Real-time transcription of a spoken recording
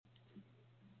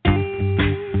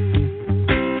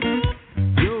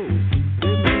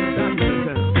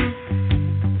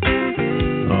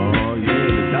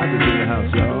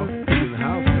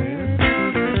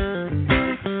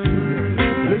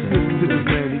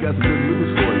got some good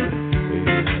news for you.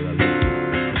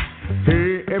 Hey,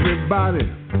 everybody,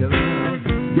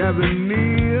 gather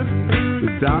near. The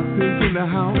doctor's in the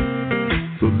house,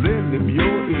 so lend him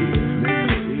your ear.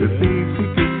 The things he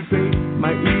can say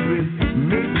might even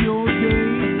make your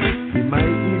day. He might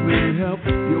even help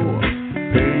your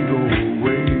pain go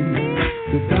away.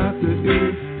 The doctor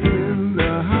is in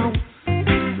the house.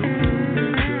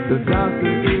 The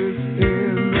doctor is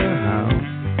in the house.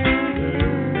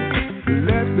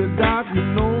 Let the doctor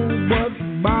know what's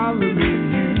bothering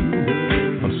you.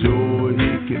 I'm sure he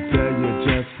can tell you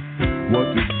just what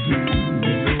to do.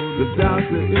 The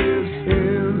doctor is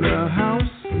in the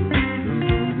house.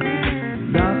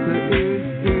 Doctor is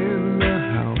in the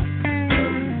house.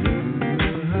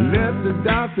 Let the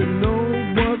doctor know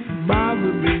what's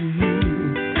bothering you.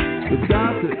 The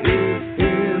doctor is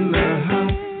in the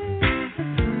house.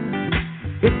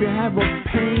 If you have a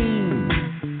pain,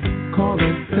 call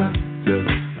the doctor.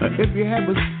 If you have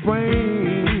a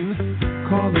sprain,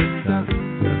 call the doctor.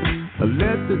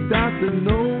 Let the doctor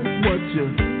know what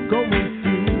you're going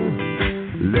through.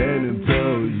 Let him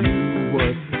tell you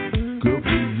what's good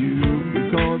for you.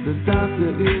 Because the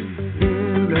doctor is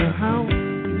in the house.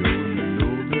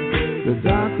 The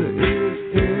doctor is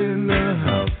in the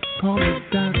house. Call the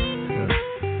doctor.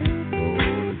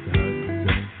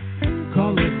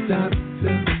 Call the doctor.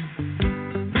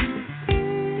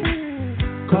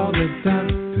 Call the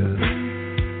doctor.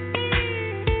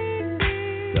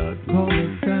 Call the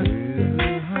doctor.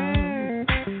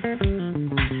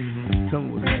 Tell me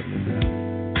what's happening now.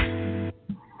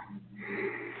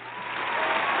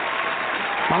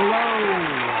 Hello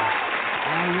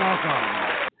and welcome.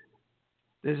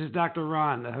 This is Dr.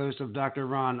 Ron, the host of Dr.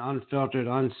 Ron Unfiltered,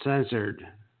 Uncensored,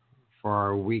 for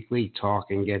our weekly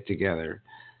talk and get together.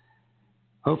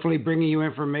 Hopefully bringing you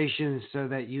information so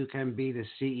that you can be the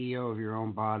CEO of your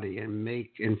own body and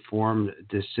make informed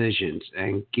decisions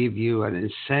and give you an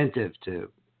incentive to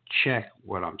check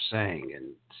what I'm saying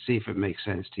and see if it makes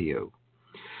sense to you.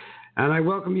 And I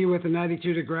welcome you with an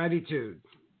attitude of gratitude,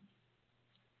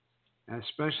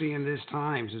 especially in these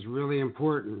times. It's really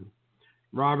important.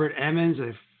 Robert Emmons,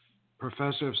 a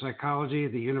professor of psychology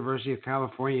at the University of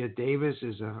California at Davis,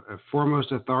 is a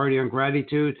foremost authority on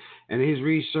gratitude, and his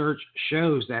research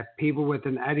shows that people with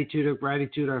an attitude of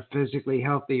gratitude are physically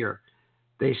healthier.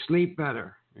 They sleep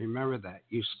better. Remember that.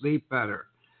 You sleep better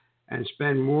and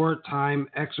spend more time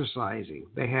exercising.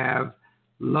 They have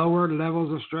lower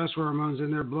levels of stress hormones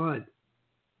in their blood.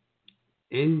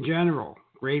 In general,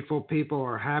 grateful people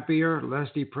are happier,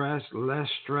 less depressed, less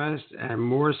stressed, and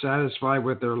more satisfied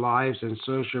with their lives and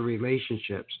social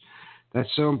relationships.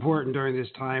 That's so important during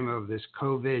this time of this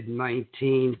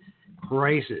COVID-19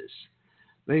 crisis.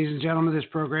 Ladies and gentlemen, this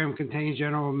program contains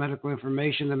general medical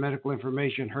information. The medical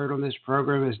information heard on this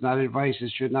program is not advice.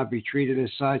 It should not be treated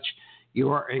as such. You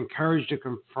are encouraged to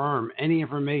confirm any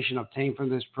information obtained from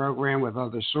this program with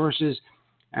other sources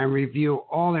and review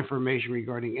all information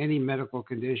regarding any medical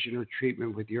condition or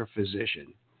treatment with your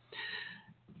physician.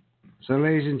 So,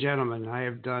 ladies and gentlemen, I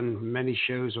have done many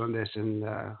shows on this, and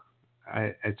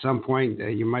at some point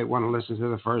you might want to listen to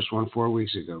the first one 4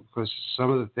 weeks ago, because some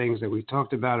of the things that we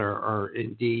talked about are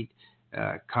indeed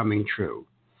coming true.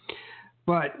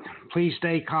 But please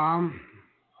stay calm.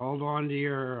 Hold on to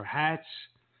your hats.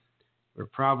 We're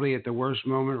probably at the worst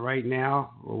moment right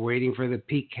now. We're waiting for the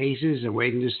peak cases and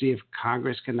waiting to see if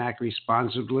Congress can act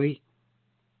responsibly.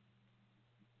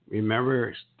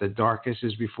 Remember, the darkest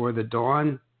is before the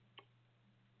dawn.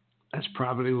 That's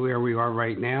probably where we are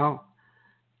right now.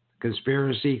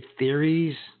 Conspiracy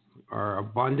theories are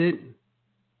abundant,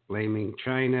 blaming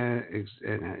China and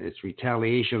its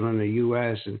retaliation on the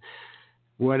U.S. and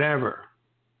whatever.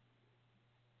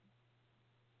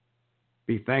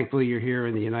 Be thankful you're here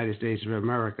in the United States of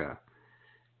America,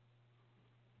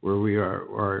 where we are,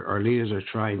 our leaders are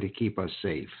trying to keep us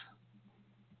safe.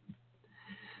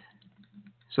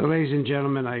 So, ladies and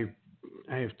gentlemen, I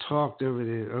have talked over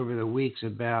the weeks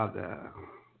about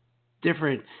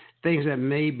different things that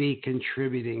may be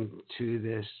contributing to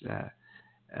this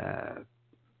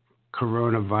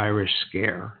coronavirus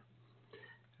scare.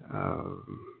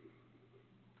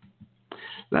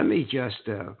 Let me just,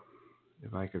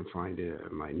 if I can find it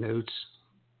in my notes.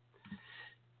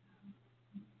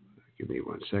 Give me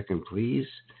 1 second, please.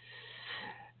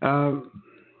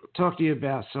 Talk to you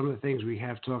about some of the things we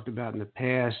have talked about in the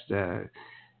past,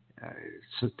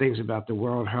 some things about the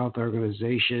World Health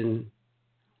Organization,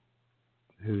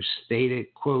 who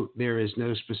stated, quote, "There is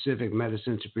no specific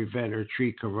medicine to prevent or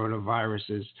treat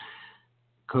coronaviruses,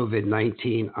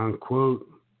 COVID-19, unquote.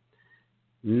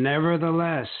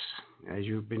 Nevertheless, as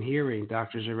you've been hearing,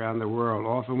 doctors around the world,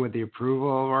 often with the approval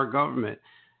of our government,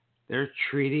 they're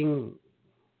treating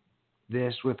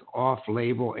this with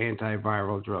off-label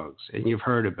antiviral drugs. And you've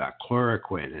heard about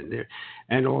chloroquine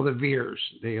and all the Virs.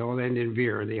 They all end in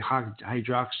Vir, the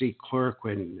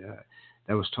hydroxychloroquine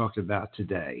that was talked about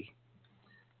today.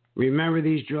 Remember,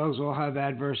 these drugs all have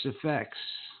adverse effects.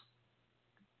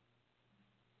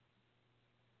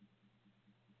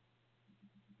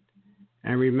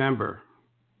 And remember,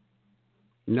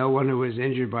 no one who is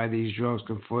injured by these drugs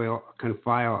can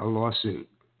file a lawsuit.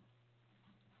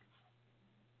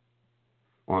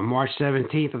 On March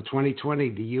 17th of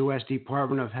 2020, the U.S.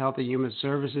 Department of Health and Human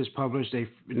Services published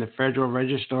in the Federal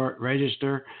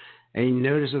Register a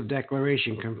notice of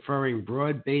declaration conferring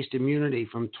broad-based immunity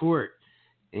from tort,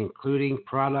 including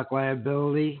product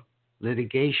liability,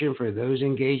 litigation for those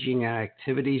engaging in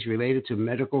activities related to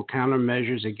medical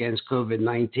countermeasures against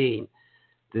COVID-19.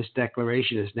 This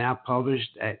declaration is now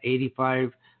published at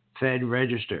 85 Fed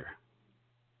Register.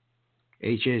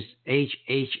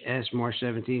 HHS, March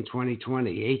 17,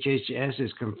 2020. HHS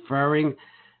is conferring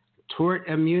tort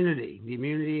immunity. The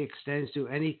immunity extends to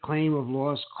any claim of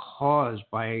loss caused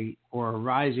by or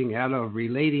arising out of,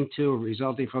 relating to, or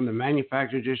resulting from the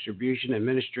manufacture, distribution,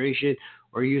 administration,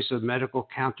 or use of medical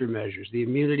countermeasures. The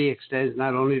immunity extends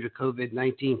not only to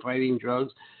COVID-19 fighting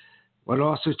drugs, but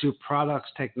also to products,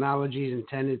 technologies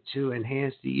intended to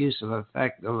enhance the use of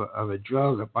effect of a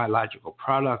drug, a biological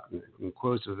product, in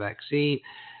quotes, a vaccine,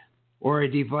 or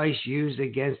a device used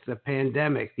against the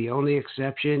pandemic. The only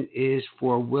exception is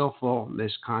for willful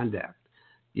misconduct.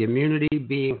 The immunity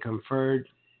being conferred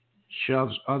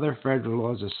shoves other federal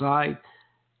laws aside,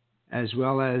 as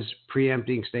well as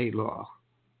preempting state law.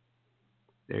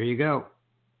 There you go.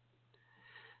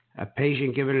 A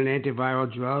patient given an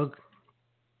antiviral drug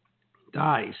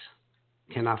dies,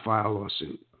 cannot file a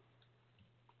lawsuit.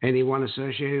 Anyone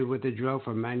associated with the drug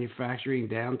from manufacturing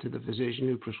down to the physician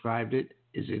who prescribed it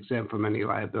is exempt from any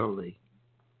liability.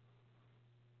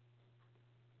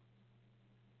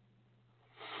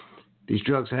 These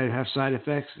drugs have side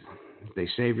effects. They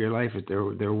save your life if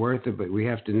they're worth it, but we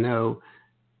have to know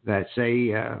that,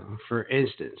 say, for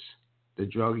instance, the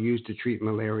drug used to treat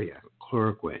malaria,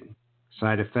 chloroquine,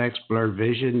 side effects: blurred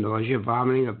vision, nausea,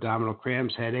 vomiting, abdominal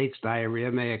cramps, headaches,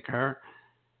 diarrhea may occur.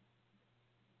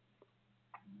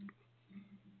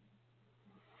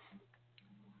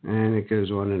 And it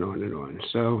goes on and on and on.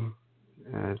 So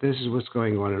this is what's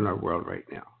going on in our world right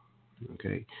now.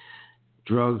 Okay,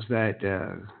 drugs that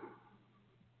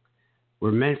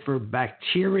were meant for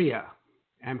bacteria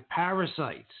and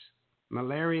parasites.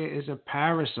 Malaria is a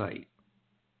parasite.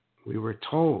 We were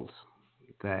told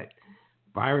that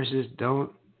viruses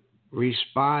don't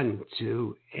respond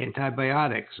to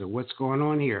antibiotics. So what's going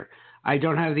on here? I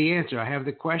don't have the answer. I have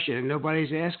the question, and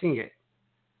nobody's asking it.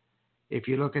 If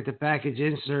you look at the package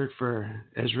insert for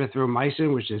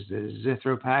azithromycin, which is the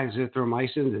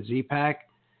zithromycin, the Z-Pak,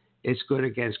 it's good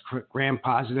against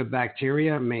gram-positive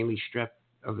bacteria, mainly strep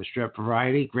of the strep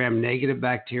variety, gram-negative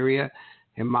bacteria,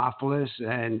 Haemophilus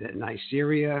and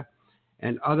Neisseria,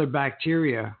 and other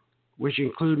bacteria, which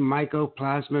include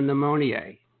Mycoplasma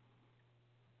pneumoniae.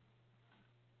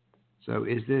 So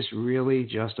is this really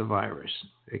just a virus?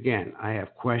 Again, I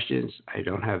have questions. I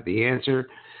don't have the answer.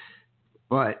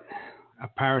 But a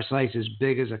parasite is as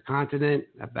big as a continent,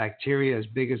 a bacteria as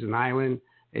big as an island,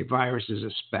 a virus is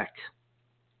a speck.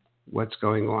 What's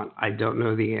going on? I don't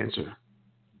know the answer.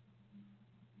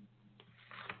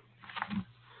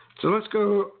 So let's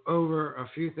go over a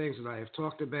few things that I have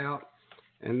talked about,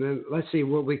 and then let's see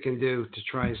what we can do to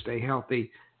try and stay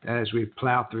healthy as we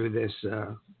plow through this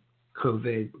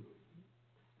COVID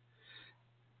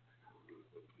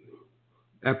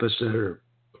episode, or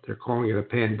they're calling it a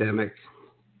pandemic.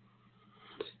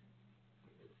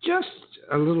 Just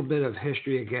a little bit of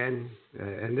history again,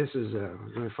 and this is,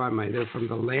 I'm going to find my note from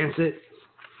The Lancet.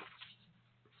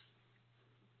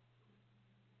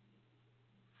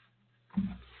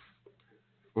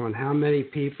 On how many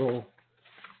people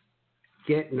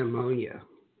get pneumonia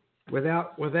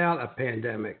without a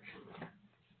pandemic.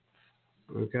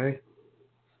 Okay?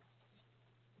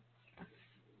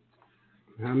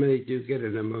 How many do get a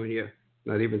pneumonia?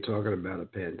 Not even talking about a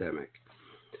pandemic.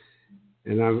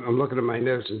 And I'm looking at my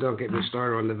notes, and don't get me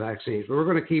started on the vaccines. But we're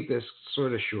going to keep this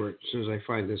sort of short as soon as I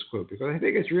find this quote, because I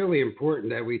think it's really important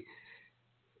that we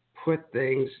put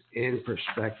things in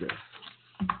perspective.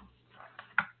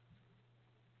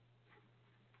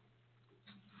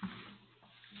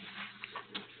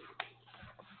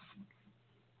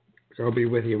 I'll be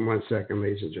with you in 1 second,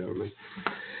 ladies and gentlemen.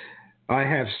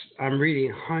 I'm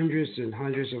reading hundreds and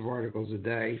hundreds of articles a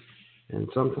day, and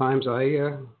sometimes I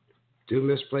do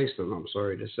misplace them, I'm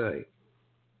sorry to say.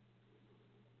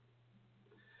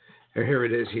 Here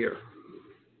it is here.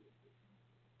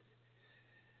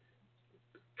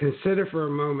 Consider for a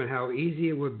moment how easy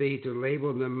it would be to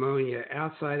label pneumonia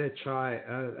outside of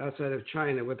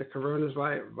China with the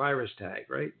coronavirus tag,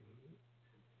 right?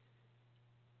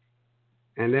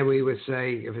 And then we would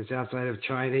say, if it's outside of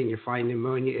China and you find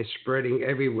pneumonia, it's spreading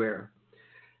everywhere.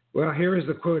 Well, here is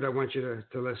the quote I want you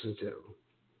to listen to.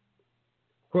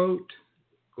 Quote,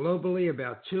 globally,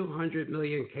 about 200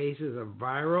 million cases of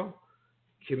viral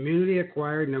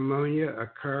community-acquired pneumonia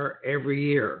occur every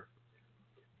year.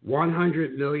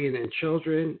 100 million in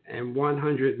children and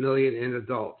 100 million in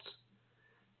adults.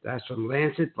 That's from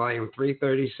Lancet, volume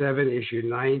 337, issue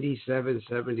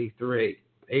 9773,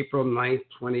 April 9th,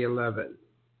 2011.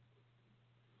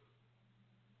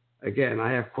 Again,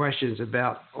 I have questions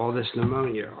about all this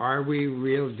pneumonia.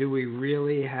 Do we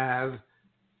really have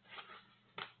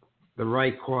the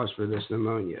right cause for this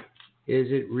pneumonia?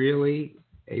 Is it really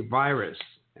a virus?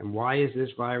 And why is this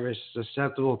virus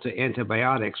susceptible to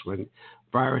antibiotics when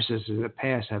viruses in the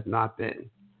past have not been?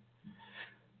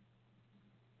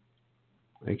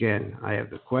 Again, I have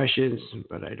the questions,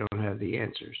 but I don't have the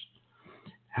answers.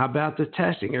 How about the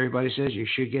testing? Everybody says you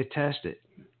should get tested.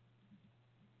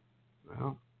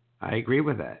 Well, I agree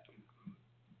with that.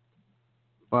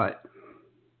 But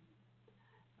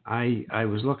I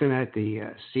was looking at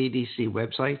the CDC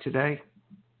website today,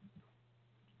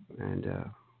 and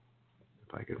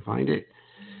if I can find it,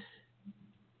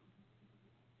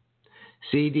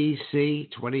 CDC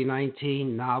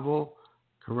 2019 Novel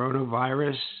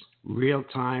Coronavirus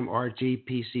Real-Time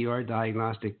RT-PCR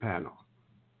Diagnostic Panel.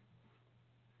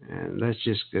 And let's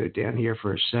just go down here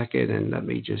for a second and let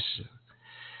me just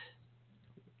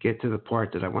get to the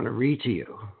part that I want to read to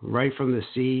you, right from the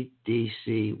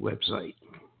CDC website.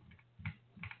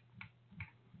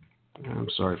 I'm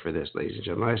sorry for this, ladies and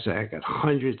gentlemen. I say I got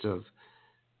hundreds of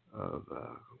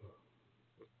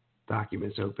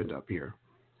documents opened up here.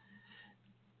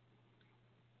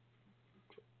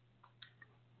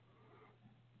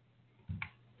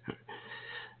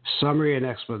 Summary and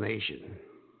explanation.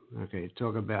 Okay,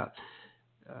 talk about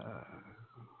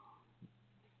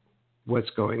what's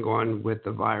going on with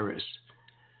the virus.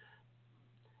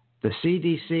 The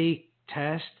CDC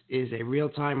test is a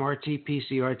real-time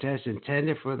RT-PCR test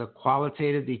intended for the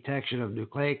qualitative detection of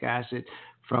nucleic acid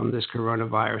from this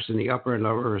coronavirus in the upper and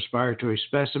lower respiratory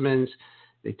specimens.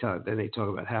 Then they talk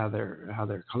about how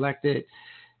they're collected.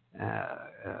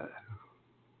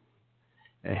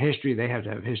 A history, they have to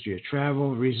have a history of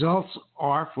travel. Results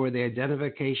are for the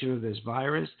identification of this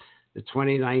virus. The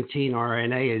 2019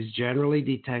 RNA is generally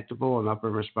detectable in upper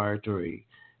respiratory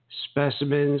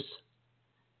specimens.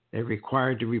 They're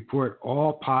required to report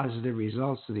all positive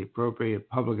results to the appropriate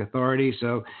public authority.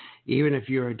 So even if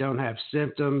you don't have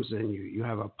symptoms and you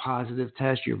have a positive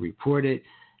test, you report it.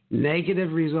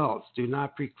 Negative results do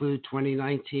not preclude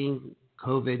 2019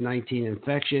 COVID-19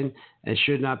 infection and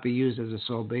should not be used as a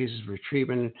sole basis for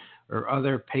treatment or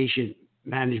other patient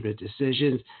management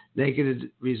decisions. Negative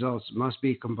results must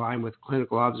be combined with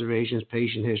clinical observations,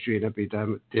 patient history, and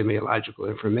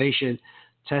epidemiological information.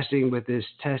 Testing with this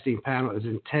testing panel is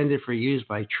intended for use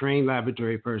by trained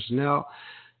laboratory personnel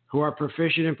who are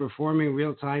proficient in performing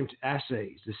real-time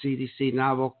assays. The CDC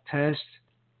novel test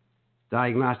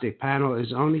diagnostic panel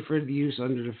is only for the use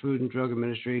under the Food and Drug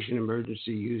Administration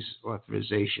emergency use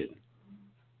authorization.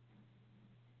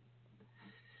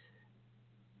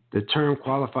 The term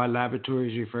qualified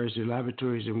laboratories refers to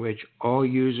laboratories in which all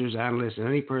users, analysts, and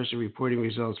any person reporting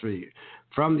results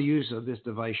from the use of this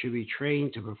device should be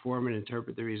trained to perform and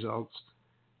interpret the results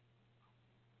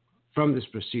from this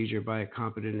procedure by a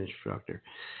competent instructor.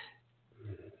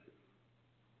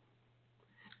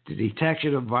 The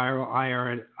detection of viral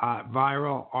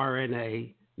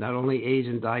RNA not only aids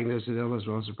in diagnosing illness,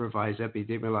 but also provides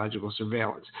epidemiological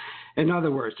surveillance. In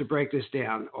other words, to break this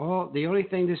down, the only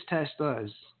thing this test does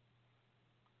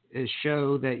is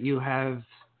show that you have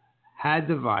had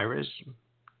the virus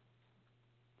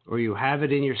or you have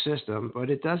it in your system, but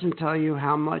it doesn't tell you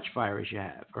how much virus you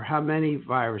have or how many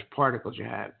virus particles you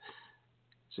have.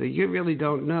 So you really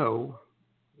don't know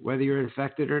whether you're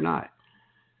infected or not.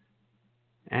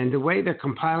 And the way they're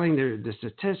compiling the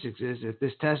statistics is if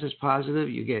this test is positive,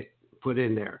 you get put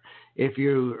in there. If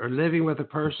you are living with a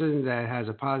person that has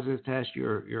a positive test,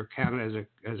 you're counted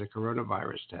as a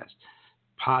coronavirus test.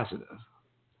 Positive.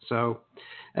 So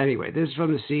anyway, this is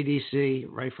from the CDC,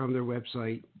 right from their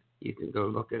website. You can go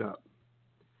look it up.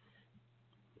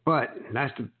 But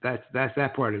that's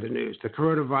that part of the news. The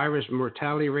coronavirus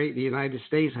mortality rate in the United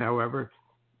States, however,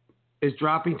 is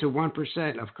dropping to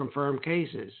 1% of confirmed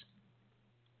cases.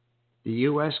 The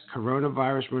U.S.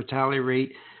 coronavirus mortality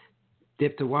rate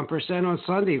dipped to 1% on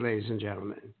Sunday, ladies and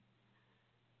gentlemen.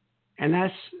 And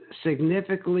that's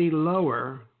significantly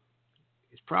lower.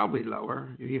 It's probably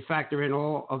lower if you factor in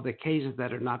all of the cases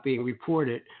that are not being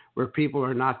reported where people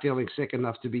are not feeling sick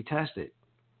enough to be tested.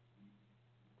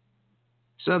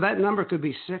 So that number could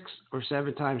be 6 or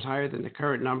 7 times higher than the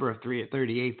current number of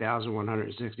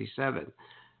 38,167.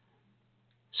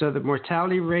 So the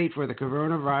mortality rate for the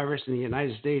coronavirus in the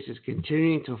United States is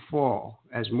continuing to fall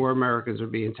as more Americans are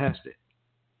being tested.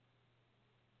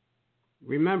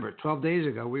 Remember, 12 days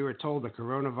ago, we were told the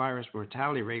coronavirus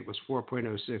mortality rate was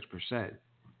 4.06%.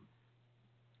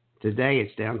 Today,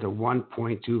 it's down to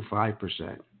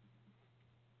 1.25%.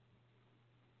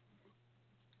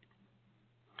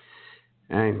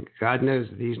 And God knows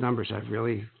that these numbers have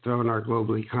really thrown our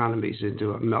global economies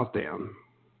into a meltdown.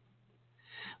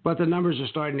 But the numbers are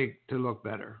starting to look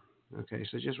better. Okay,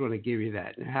 so I just want to give you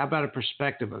that. How about a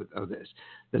perspective of this?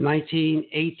 The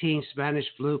 1918 Spanish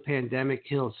flu pandemic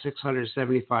killed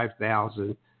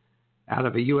 675,000 out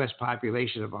of a U.S.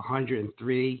 population of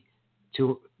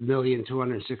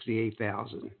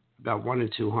 103,268,000, about 1 in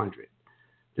 200.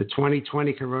 The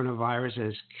 2020 coronavirus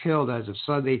has killed, as of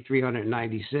Sunday,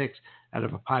 396 out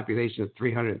of a population of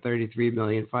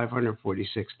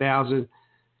 333,546,000,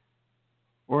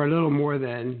 or a little more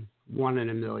than 1 in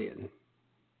a million.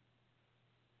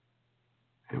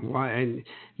 And why? And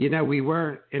you know, we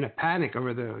were in a panic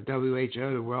over the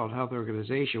WHO, the World Health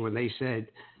Organization, when they said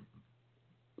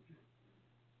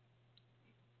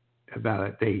about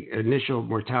it, the initial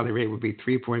mortality rate would be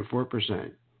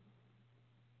 3.4%.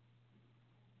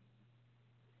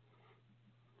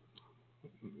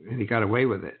 And he got away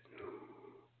with it.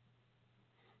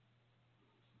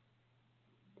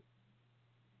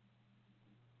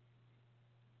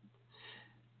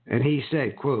 And he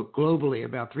said, quote, globally,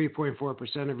 about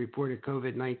 3.4% of reported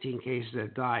COVID-19 cases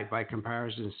have died. By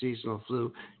comparison, seasonal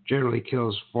flu generally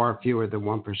kills far fewer than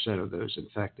 1% of those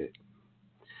infected.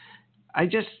 I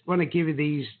just want to give you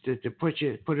these to put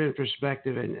it in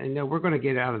perspective, and know we're going to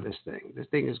get out of this thing. This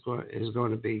thing is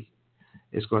going to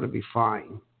be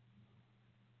fine.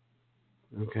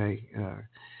 Okay,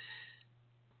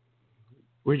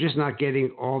 we're just not getting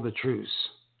all the truths.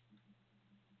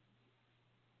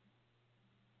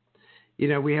 You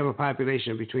know, we have a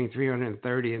population of between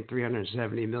 330 and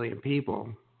 370 million people,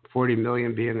 40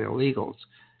 million being illegals.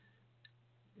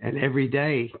 And every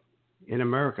day in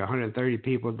America, 130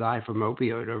 people die from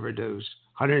opioid overdose,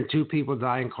 102 people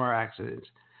die in car accidents,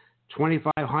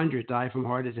 2,500 die from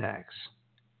heart attacks.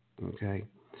 Okay.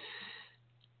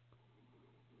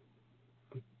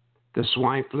 The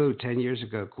swine flu 10 years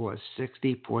ago caused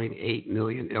 60.8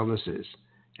 million illnesses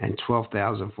and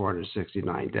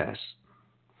 12,469 deaths.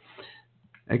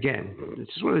 Again, I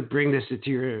just want to bring this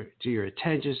to your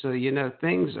attention so you know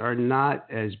things are not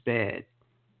as bad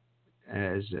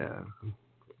as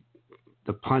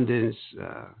the pundits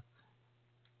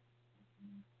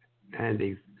and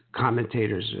the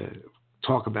commentators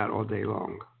talk about all day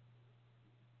long.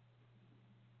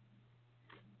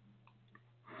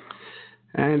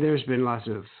 And there's been lots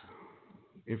of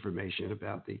information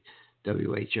about the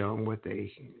WHO and what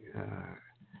they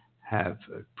have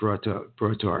brought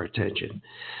to our attention.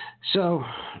 So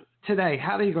today,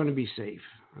 how are you going to be safe?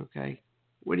 Okay,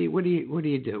 what do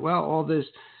you do? Well, all this.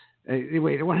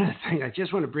 Wait, one other thing I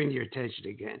just want to bring to your attention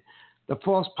again: the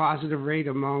false positive rate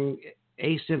among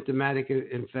asymptomatic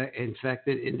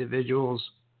infected individuals.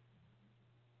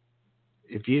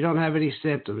 If you don't have any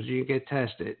symptoms, you can get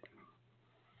tested.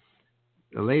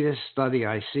 The latest study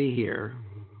I see here,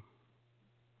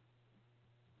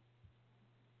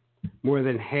 more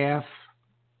than half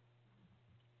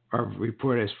are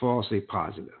reported as falsely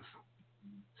positive.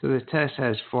 So the test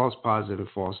has false positive and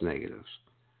false negatives.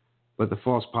 But the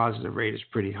false positive rate is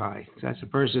pretty high. That's a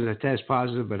person that tests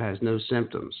positive but has no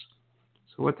symptoms.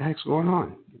 So what the heck's going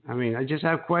on? I mean, I just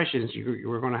have questions.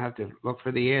 We're going to have to look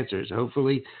for the answers.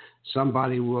 Hopefully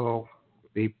somebody will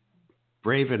be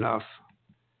brave enough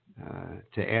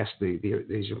to ask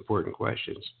these important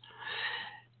questions.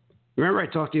 Remember, I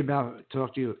talked to you about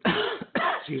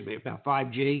excuse me, about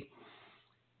 5G,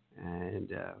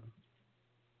 and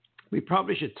we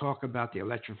probably should talk about the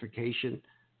electrification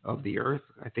of the Earth.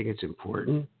 I think it's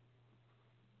important,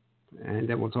 and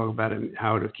then we'll talk about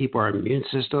how to keep our immune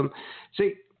system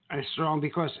strong.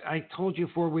 Because I told you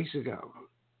 4 weeks ago,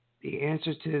 the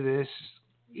answer to this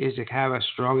is to have a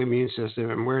strong immune system,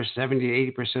 and we're 70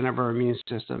 to 80% of our immune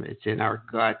system. It's in our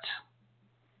gut,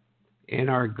 in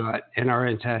our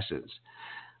intestines.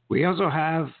 We also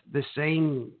have the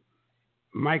same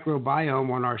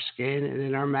microbiome on our skin and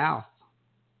in our mouth.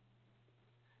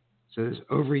 So this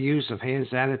overuse of hand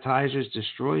sanitizers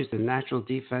destroys the natural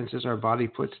defenses our body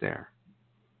puts there.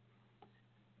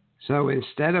 So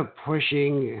instead of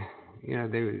pushing,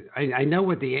 I know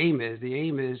what the aim is. The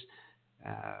aim is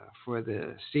for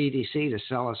the CDC to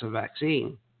sell us a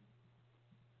vaccine.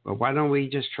 But why don't we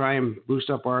just try and boost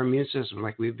up our immune system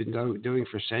like we've been doing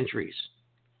for centuries?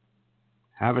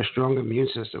 Have a strong immune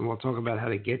system. We'll talk about how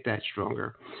to get that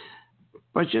stronger.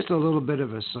 But just a little bit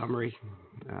of a summary,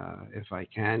 if I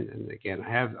can. And again,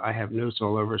 I have notes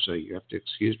all over, so you have to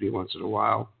excuse me once in a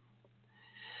while.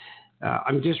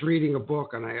 I'm just reading a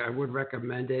book, and I would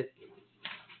recommend it.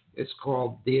 It's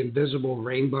called The Invisible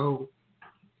Rainbow.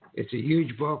 It's a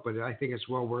huge book, but I think it's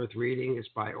well worth reading. It's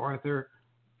by Arthur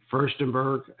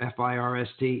Firstenberg,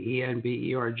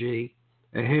 Firstenberg,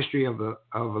 A History of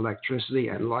Electricity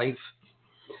and Life.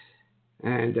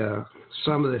 And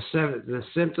some of the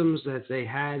symptoms that they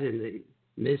had in the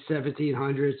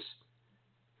mid-1700s,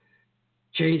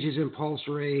 changes in pulse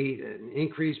rate, and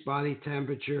increased body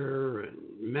temperature, and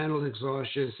mental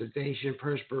exhaustion, sedation,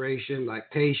 perspiration,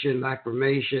 lactation,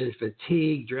 lacrimation,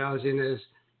 fatigue, drowsiness,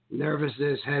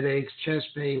 nervousness, headaches, chest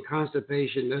pain,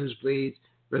 constipation, nosebleeds,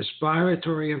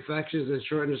 respiratory infections and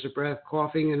shortness of breath,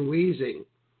 coughing and wheezing.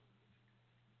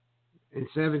 In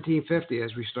 1750,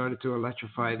 as we started to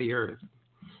electrify the earth,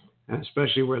 and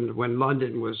especially when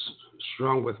London was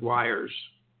strung with wires,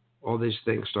 all these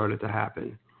things started to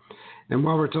happen. And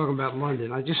while we're talking about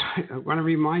London, I want to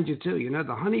remind you too,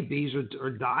 the honeybees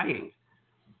are dying.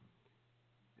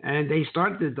 And they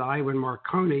started to die when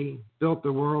Marconi built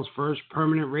the world's first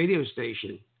permanent radio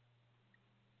station.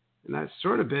 And that's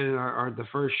sort of been the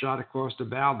first shot across the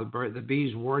bow, the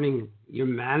bees warning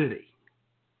humanity.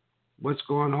 What's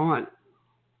going on?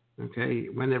 Okay,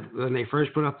 when they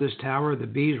first put up this tower, the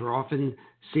bees were often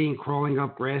seen crawling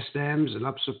up grass stems and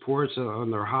up supports on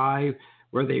their hive,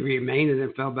 where they remained and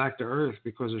then fell back to earth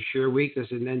because of sheer weakness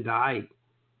and then died.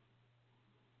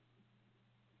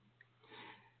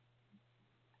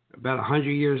 About 100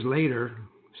 years later,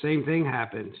 same thing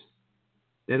happened.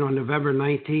 Then on November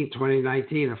 19,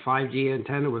 2019, a 5G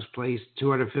antenna was placed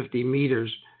 250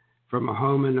 meters from a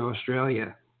home in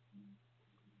Australia.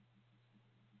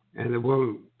 And the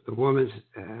woman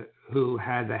who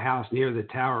had the house near the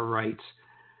tower writes,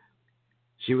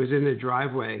 she was in the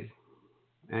driveway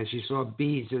and she saw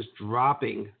bees just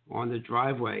dropping on the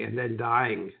driveway and then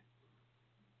dying.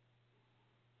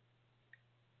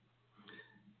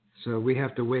 So we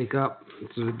have to wake up.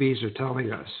 So the bees are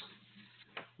telling us.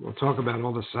 We'll talk about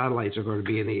all the satellites are going to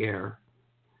be in the air.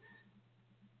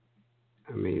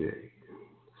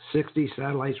 60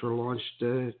 satellites were launched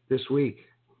this week.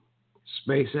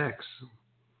 SpaceX.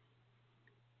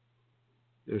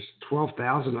 There's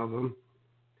 12,000 of them,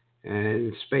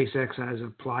 and SpaceX has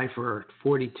applied for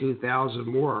 42,000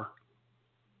 more.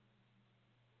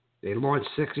 They launch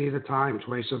 60 at a time,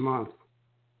 twice a month.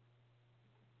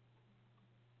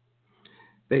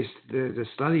 The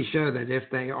studies show that if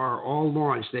they are all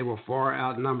launched, they will far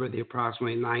outnumber the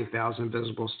approximately 9,000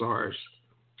 visible stars.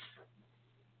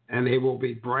 And they will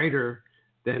be brighter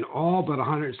than all but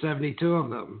 172 of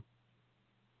them.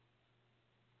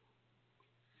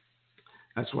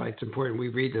 That's why it's important we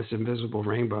read this invisible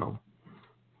rainbow.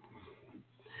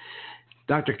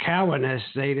 Dr. Cowan has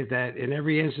stated that in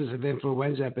every instance of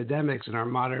influenza epidemics in our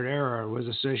modern era was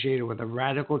associated with a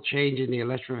radical change in the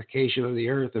electrification of the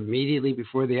earth immediately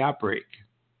before the outbreak.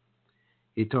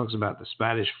 He talks about the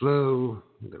Spanish flu,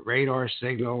 the radar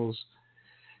signals,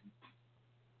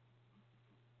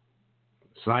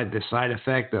 the side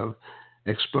effect of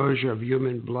exposure of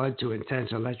human blood to intense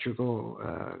electrical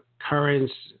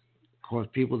currents, cause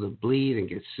people to bleed and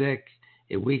get sick.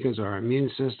 It weakens our immune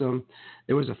system.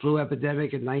 There was a flu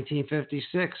epidemic in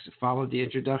 1956, followed the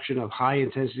introduction of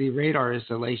high-intensity radar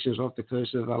installations off the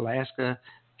coast of Alaska,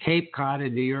 Cape Cod,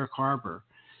 and New York Harbor.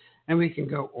 And we can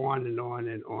go on and on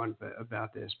and on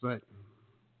about this. But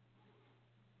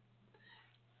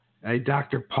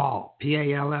Dr. Paul,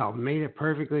 P-A-L-L, made it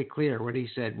perfectly clear when he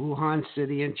said Wuhan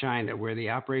City in China, where the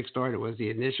outbreak started, was the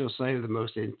initial site of the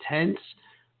most intense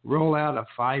rollout of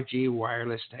 5G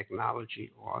wireless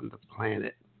technology on the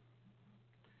planet.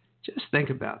 Just think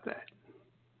about that.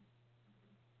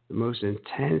 The most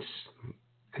intense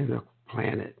in the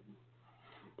planet.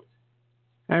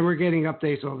 And we're getting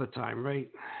updates all the time, right?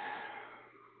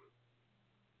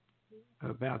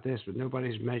 About this, but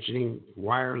nobody's mentioning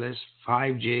wireless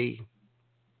 5G.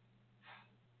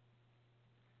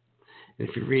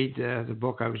 If you read the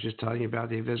book I was just telling you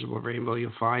about, The Invisible Rainbow,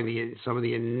 you'll find some of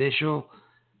the initial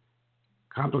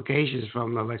complications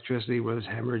from electricity was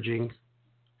hemorrhaging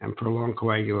and prolonged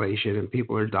coagulation, and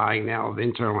people are dying now of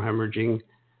internal hemorrhaging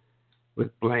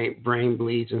with brain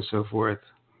bleeds and so forth.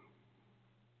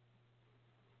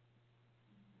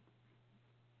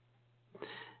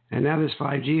 And now this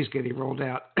 5G is getting rolled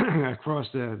out across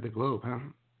the globe, huh?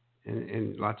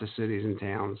 In lots of cities and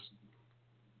towns.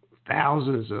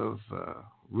 Thousands of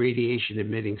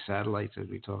radiation-emitting satellites, as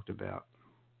we talked about.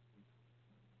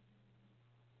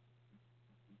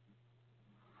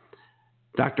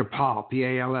 Dr. Pall,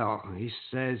 P-A-L-L, he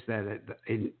says that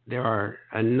there are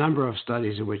a number of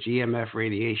studies in which EMF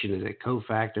radiation is a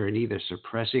cofactor in either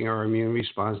suppressing our immune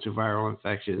response to viral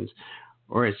infections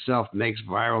or itself makes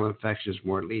viral infections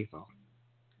more lethal.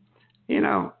 You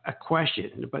know, a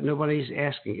question, but nobody's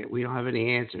asking it. We don't have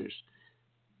any answers.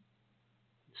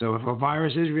 So if a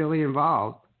virus is really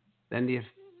involved, then the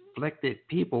afflicted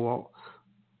people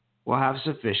will have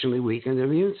sufficiently weakened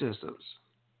immune systems.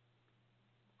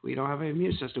 We don't have an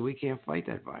immune system. We can't fight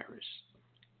that virus.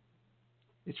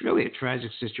 It's really a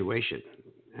tragic situation,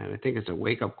 and I think it's a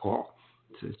wake-up call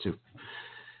to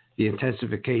the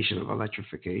intensification of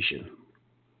electrification.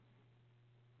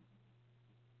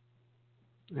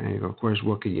 And of course,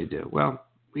 what can you do? Well,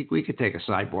 we could take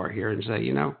a sidebar here and say,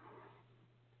 you know,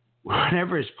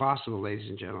 whatever is possible, ladies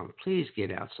and gentlemen, please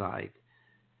get outside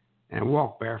and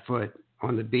walk barefoot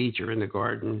on the beach or in the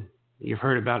garden. You've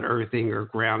heard about earthing or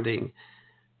grounding.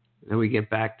 Then we get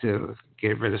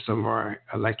rid of some of our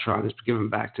electrons, give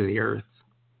them back to the earth.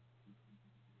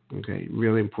 Okay,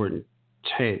 really important.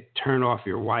 Turn off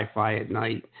your Wi-Fi at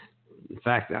night. In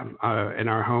fact, in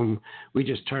our home, we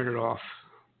just turn it off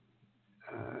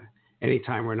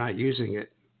anytime we're not using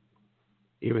it,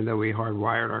 even though we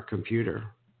hardwired our computer.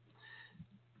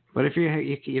 But if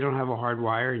you don't have a hard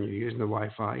wire and you're using the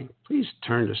Wi-Fi, please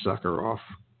turn the sucker off.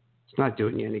 It's not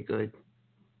doing you any good.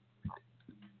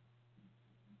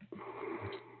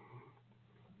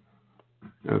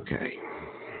 Okay.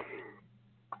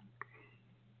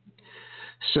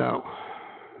 So,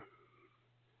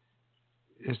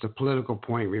 just a political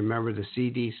point. Remember, the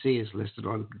CDC is listed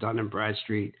on Dun &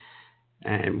 Bradstreet,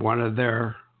 and one of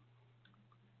their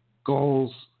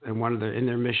goals and in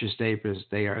their mission statements,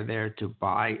 they are there to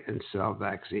buy and sell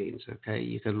vaccines. Okay,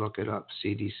 you can look it up,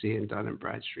 CDC and Dun &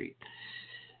 Bradstreet.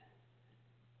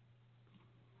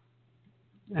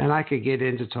 And I could get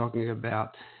into talking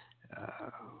about,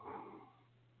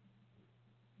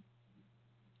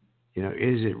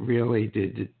 is it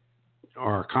really,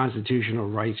 are constitutional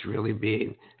rights really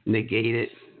being negated?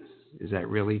 Is that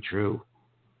really true?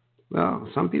 Well,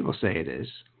 some people say it is.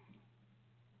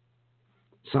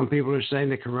 Some people are saying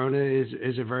that corona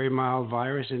is a very mild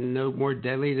virus and no more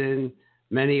deadly than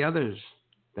many others,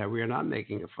 that we are not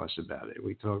making a fuss about it.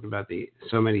 We talked about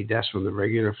so many deaths from the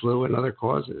regular flu and other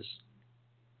causes.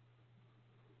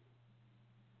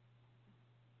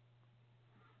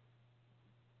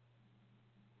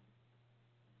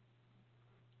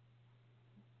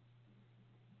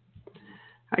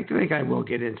 I think I will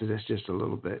get into this just a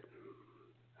little bit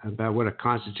about what a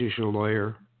constitutional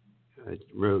lawyer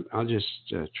wrote. I'll just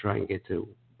try and get to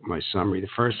my summary. The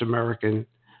First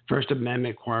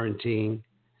Amendment quarantine.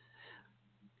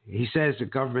 He says the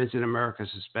governments in America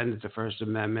suspended the First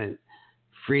Amendment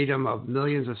freedom of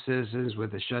millions of citizens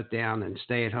with a shutdown and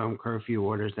stay-at-home curfew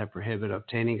orders that prohibit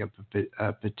obtaining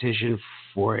a petition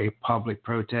for a public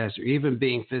protest or even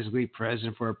being physically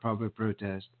present for a public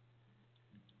protest.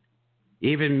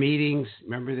 Even meetings,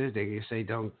 remember this? They say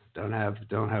don't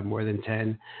have more than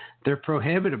 10. They're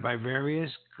prohibited by various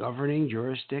governing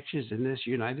jurisdictions in this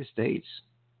United States.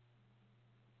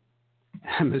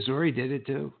 Missouri did it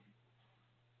too.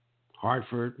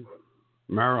 Hartford,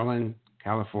 Maryland,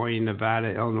 California, Nevada,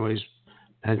 Illinois,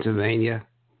 Pennsylvania,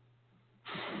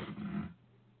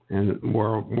 and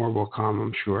more will come,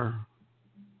 I'm sure.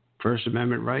 First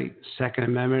Amendment right, Second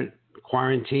Amendment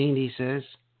quarantine, he says.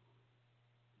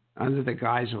 Under the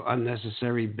guise of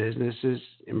unnecessary businesses,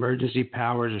 emergency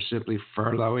powers are simply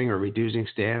furloughing or reducing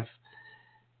staff.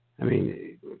 I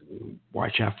mean,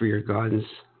 watch out for your guns.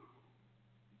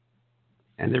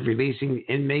 And they're releasing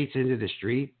inmates into the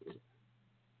street.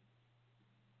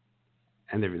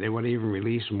 And they want to even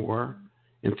release more.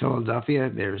 In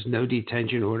Philadelphia, there's no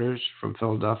detention orders from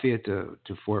Philadelphia to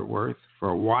Fort Worth for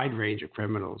a wide range of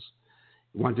criminals.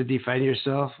 You want to defend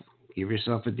yourself? Give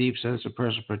yourself a deep sense of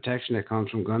personal protection that comes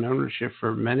from gun ownership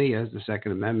for many, as the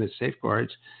Second Amendment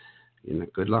safeguards.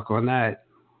 Good luck on that.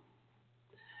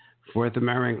 Fourth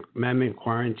Amendment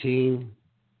quarantine.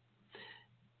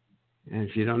 And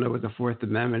if you don't know what the Fourth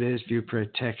Amendment is, few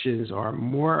protections are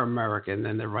more American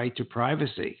than the right to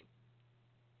privacy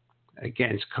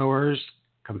against coerced,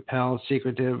 compelled,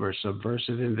 secretive, or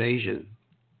subversive invasion.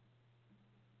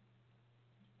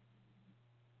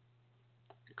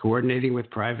 coordinating with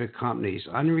private companies,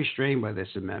 unrestrained by this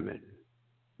amendment.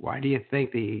 Why do you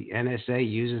think the NSA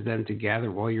uses them to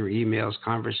gather all your emails,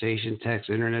 conversation,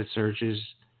 text, internet searches?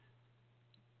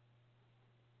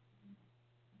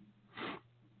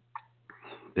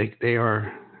 They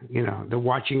are, the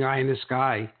watching eye in the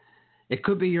sky. It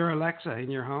could be your Alexa in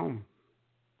your home,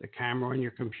 the camera on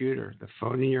your computer, the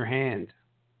phone in your hand.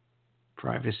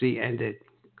 Privacy ended.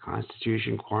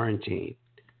 Constitution quarantine.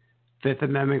 Fifth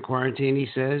Amendment quarantine, he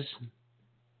says.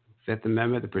 Fifth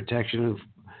Amendment, the protection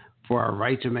for our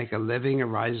right to make a living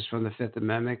arises from the Fifth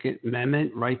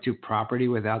Amendment, right to property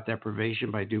without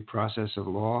deprivation by due process of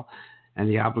law, and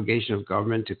the obligation of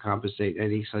government to compensate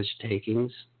any such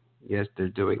takings. Yes, they're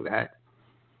doing that.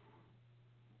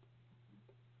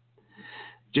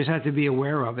 Just have to be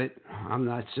aware of it. I'm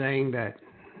not saying that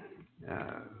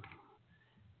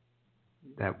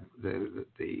that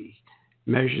the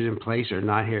measures in place are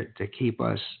not here to keep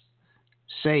us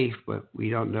safe, but we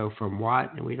don't know from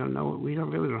what, and we don't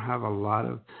have a lot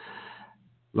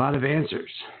of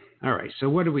answers. All right, so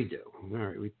what do we do? All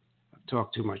right, we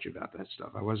talked too much about that stuff.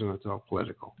 I wasn't going to talk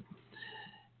political.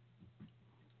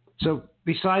 So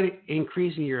besides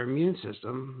increasing your immune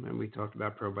system, and we talked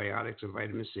about probiotics and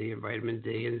vitamin C and vitamin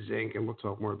D and zinc, and we'll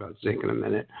talk more about zinc in a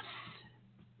minute,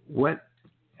 what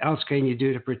else can you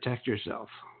do to protect yourself?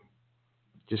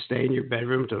 Just stay in your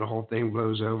bedroom till the whole thing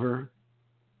blows over?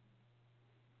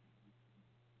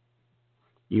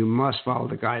 You must follow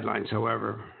the guidelines,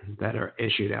 however, that are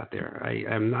issued out there.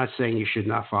 I'm not saying you should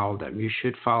not follow them. You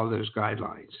should follow those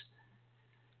guidelines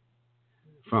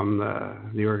from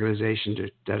the organizations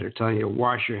that are telling you to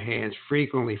wash your hands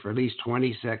frequently for at least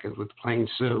 20 seconds with plain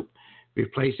soap,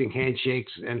 replacing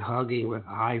handshakes and hugging with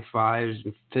high fives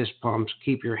and fist pumps.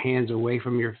 Keep your hands away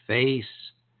from your face.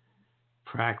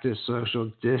 Practice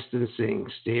social distancing.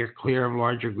 Steer clear of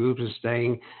larger groups and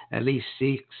staying at least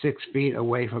 6 feet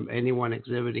away from anyone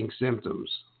exhibiting symptoms.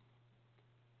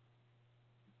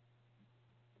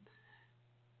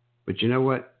 But you know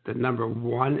what the number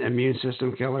one immune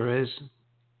system killer is?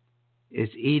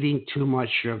 It's eating too much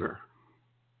sugar.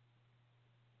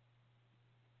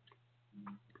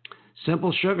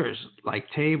 Simple sugars like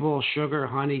table sugar,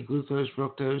 honey, glucose,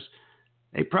 fructose,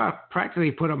 they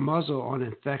practically put a muzzle on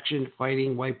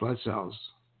infection-fighting white blood cells.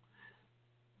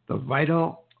 Their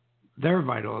vital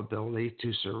ability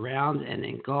to surround and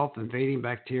engulf invading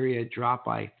bacteria drop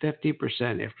by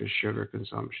 50% after sugar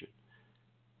consumption.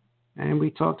 And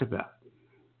we talked about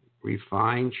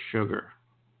refined sugar.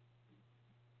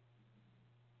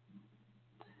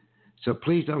 So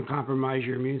please don't compromise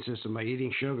your immune system by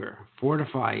eating sugar.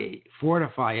 Fortify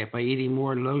it by eating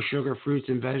more low-sugar fruits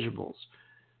and vegetables.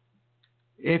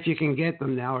 If you can get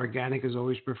them now, organic is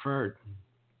always preferred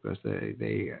because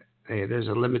there's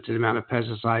a limited amount of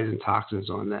pesticides and toxins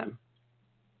on them.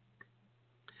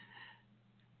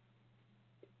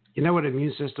 You know what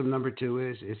immune system number 2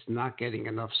 is? It's not getting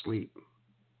enough sleep.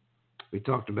 We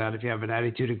talked about if you have an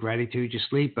attitude of gratitude, you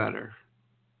sleep better.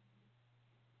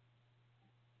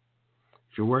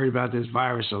 If you're worried about this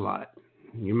virus a lot,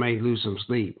 you may lose some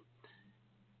sleep.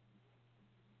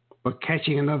 But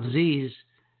catching enough Z's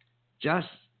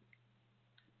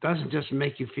doesn't just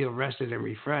make you feel rested and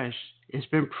refreshed. It's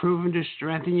been proven to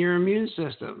strengthen your immune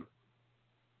system.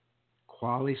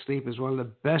 Quality sleep is one of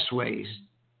the best ways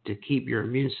to keep your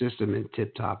immune system in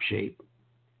tip-top shape.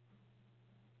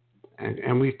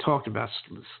 And we've talked about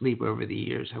sleep over the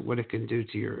years, what it can do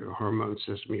to your hormone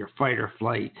system, your fight or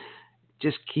flight.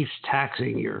 Just keeps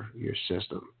taxing your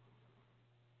system.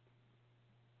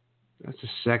 That's the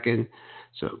second.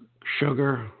 So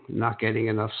sugar, not getting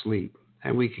enough sleep.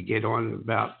 And we could get on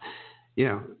about,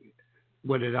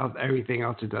 everything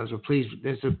else it does. But please,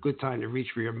 it's a good time to reach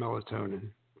for your melatonin,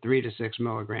 3 to 6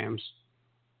 milligrams.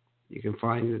 You can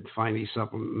find these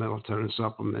melatonin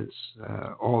supplements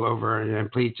all over.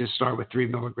 And please just start with 3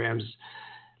 milligrams,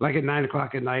 like at 9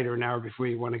 o'clock at night or an hour before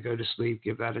you want to go to sleep.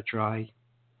 Give that a try.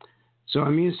 So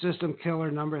immune system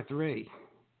killer number 3,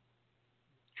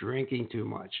 drinking too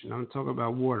much. And I'm talking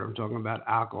about water. I'm talking about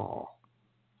alcohol.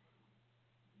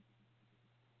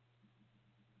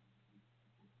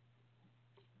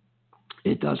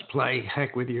 It does play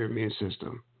heck with your immune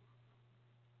system.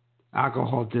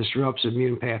 Alcohol disrupts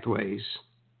immune pathways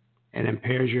and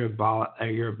impairs your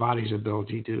body's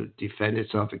ability to defend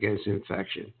itself against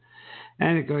infection.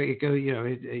 And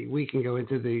we can go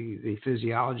into the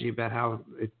physiology about how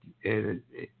it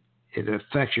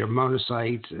affects your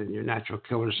monocytes and your natural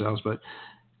killer cells, but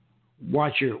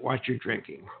watch your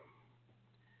drinking.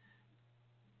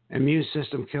 Immune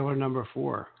system killer number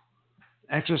 4,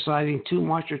 exercising too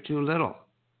much or too little.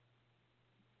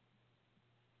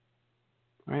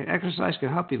 Right? Exercise can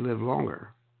help you live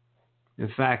longer. In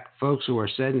fact, folks who are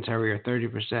sedentary are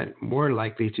 30% more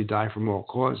likely to die from all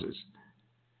causes.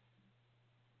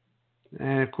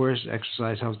 And of course,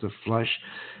 exercise helps to flush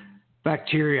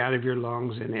bacteria out of your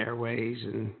lungs and airways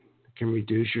and can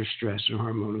reduce your stress and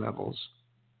hormone levels.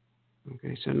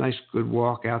 Okay, so a nice good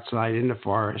walk outside in the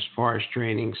forest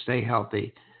training, stay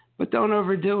healthy, but don't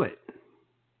overdo it.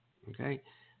 Okay,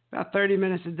 about 30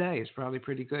 minutes a day is probably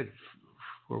pretty good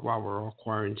for while we're all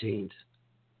quarantined.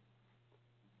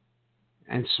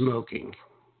 And smoking.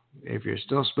 If you're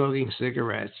still smoking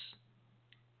cigarettes,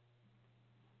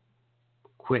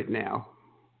 quit now.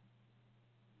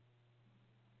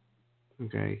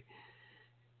 Okay.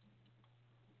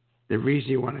 The reason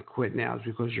you want to quit now is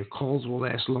because your colds will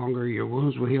last longer, your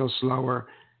wounds will heal slower,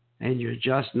 and you're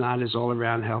just not as all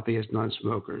around healthy as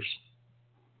non-smokers.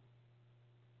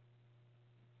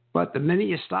 But the minute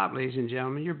you stop, ladies and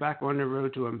gentlemen, you're back on the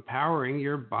road to empowering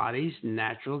your body's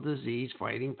natural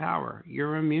disease-fighting power,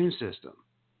 your immune system.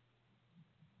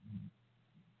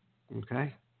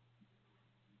 Okay?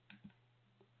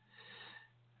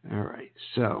 All right,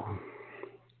 so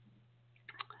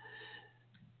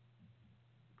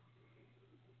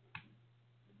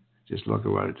just look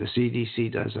at what the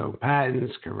CDC does on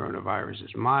patents. Coronavirus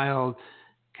is mild.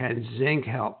 Can zinc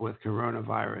help with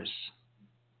coronavirus?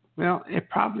 Well, it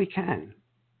probably can,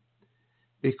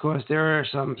 because there are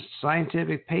some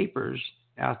scientific papers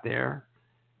out there,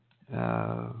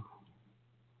 and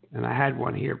I had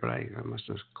one here, but I must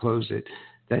have closed it,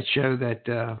 that show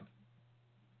that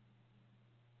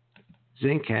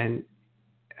zinc can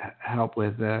help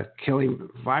with killing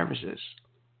viruses.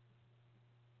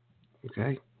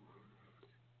 Okay?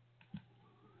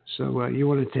 So you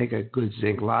want to take a good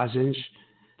zinc lozenge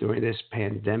during this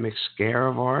pandemic scare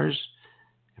of ours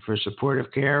for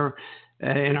supportive care.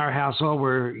 In our household,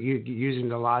 we're using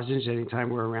the lozenge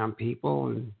anytime we're around people.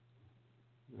 And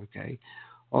okay,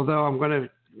 although I'm going to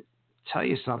tell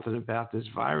you something about this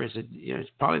virus. It's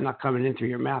probably not coming in through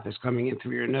your mouth. It's coming in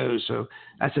through your nose. So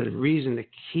that's a reason to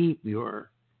keep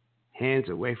your hands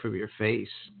away from your face.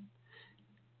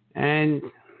 And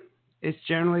it's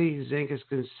generally, zinc is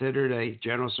considered a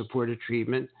general supportive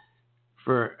treatment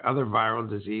for other viral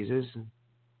diseases.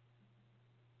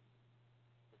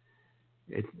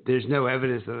 There's no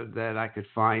evidence that I could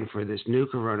find for this new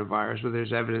coronavirus, but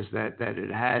there's evidence that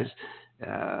it has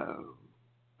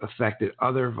affected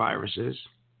other viruses.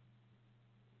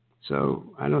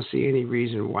 So I don't see any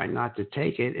reason why not to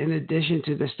take it, in addition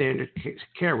to the standard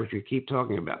care, which we keep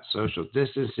talking about: social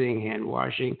distancing, hand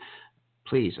washing.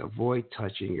 Please avoid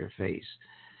touching your face.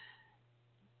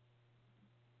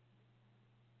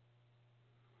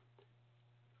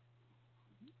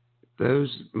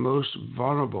 Those most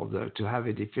vulnerable, though, to have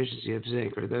a deficiency of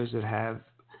zinc are those that have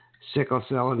sickle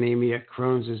cell anemia,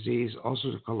 Crohn's disease,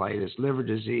 ulcerative colitis, liver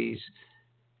disease.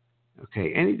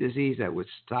 Okay, any disease that would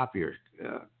stop your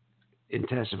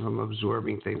intestine from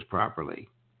absorbing things properly.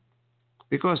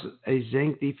 Because a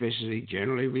zinc deficiency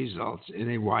generally results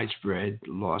in a widespread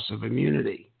loss of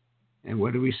immunity. And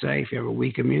what do we say? If you have a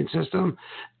weak immune system,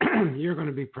 you're going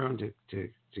to be prone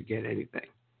to get anything.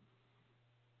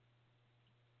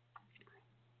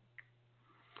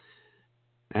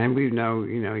 And we know,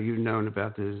 you've known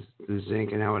about the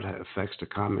zinc and how it affects the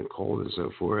common cold and so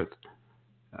forth.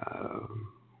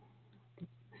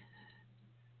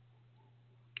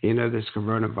 This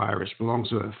coronavirus belongs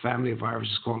to a family of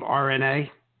viruses called RNA.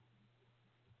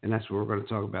 And that's what we're going to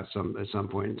talk about at some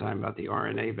point in time, about the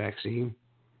RNA vaccine.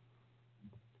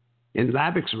 In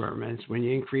lab experiments, when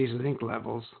you increase zinc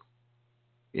levels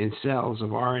in cells of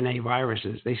RNA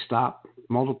viruses, they stop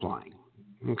multiplying.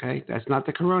 Okay, that's not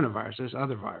the coronavirus. There's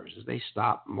other viruses. They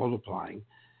stop multiplying.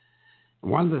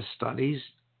 One of the studies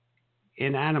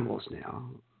in animals now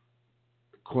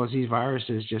cause these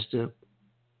viruses just to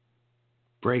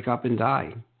break up and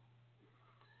die.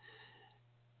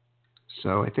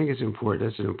 So I think it's important.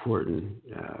 That's an important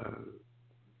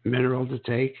mineral to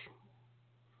take.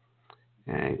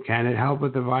 And can it help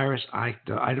with the virus? I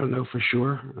don't know for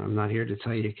sure. I'm not here to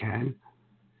tell you it can.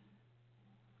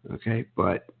 Okay,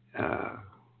 but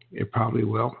it probably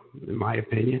will, in my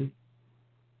opinion.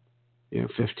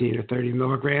 15 or 30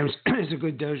 milligrams is a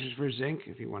good dosage for zinc,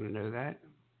 if you want to know that.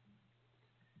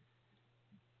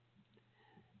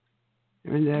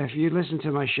 And if you listen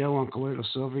to my show on Colloidal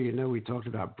Silver, we talked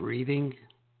about breathing.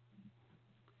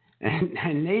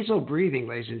 And nasal breathing,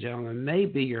 ladies and gentlemen, may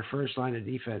be your first line of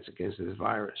defense against this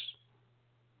virus.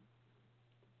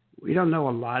 We don't know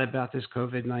a lot about this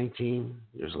COVID-19.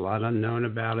 There's a lot unknown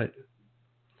about it.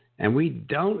 And we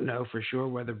don't know for sure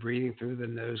whether breathing through the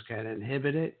nose can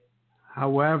inhibit it.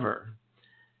 However,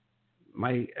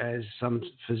 as some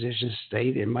physicians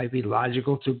state, it might be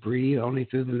logical to breathe only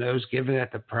through the nose, given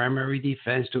that the primary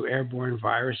defense to airborne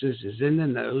viruses is in the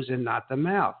nose and not the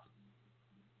mouth.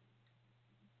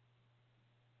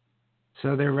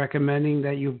 So they're recommending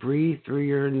that you breathe through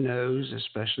your nose,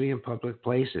 especially in public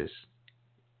places,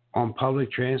 on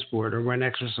public transport, or when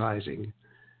exercising.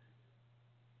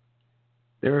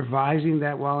 They're advising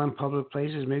that while in public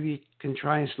places, maybe you can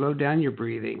try and slow down your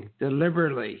breathing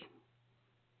deliberately.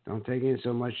 Don't take in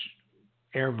so much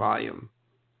air volume.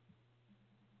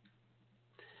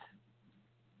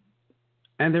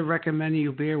 And they're recommending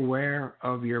you be aware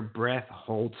of your breath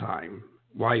hold time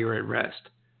while you're at rest.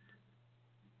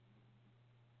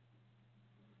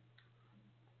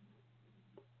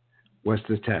 What's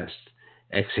the test?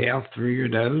 Exhale through your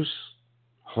nose,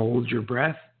 hold your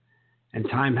breath, and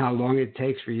time how long it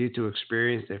takes for you to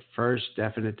experience the first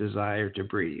definite desire to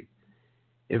breathe.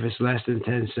 If it's less than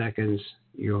 10 seconds,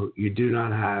 you do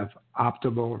not have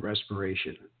optimal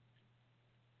respiration.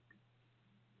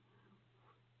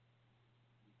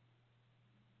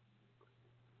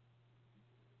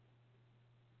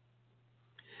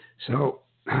 So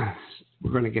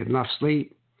we're going to get enough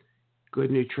sleep,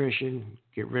 good nutrition,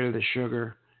 get rid of the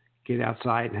sugar, get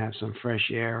outside and have some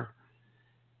fresh air.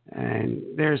 And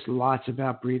there's lots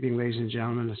about breathing, ladies and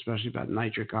gentlemen, especially about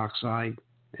nitric oxide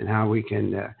and how we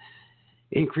can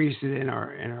increase it in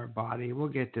our body. We'll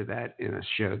get to that in a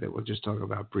show that we'll just talk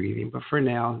about breathing. But for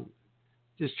now,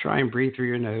 just try and breathe through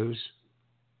your nose.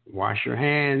 Wash your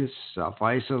hands,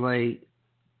 self-isolate,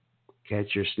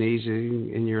 catch your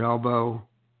sneezing in your elbow.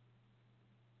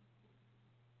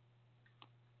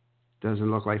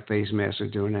 Doesn't look like face masks are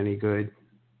doing any good.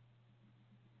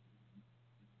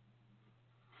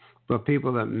 But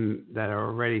people that are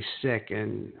already sick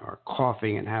and are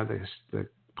coughing and have the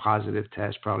positive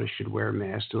test probably should wear a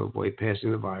mask to avoid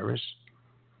passing the virus.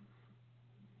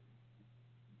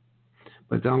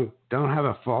 But don't have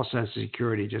a false sense of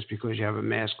security just because you have a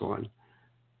mask on.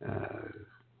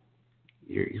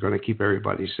 You're going to keep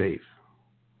everybody safe.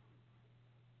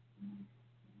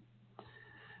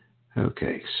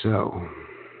 Okay, so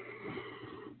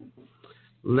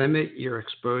limit your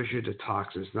exposure to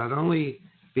toxins. Not only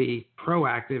be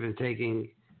proactive in taking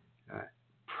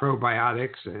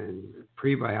probiotics and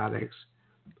prebiotics,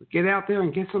 but get out there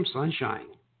and get some sunshine.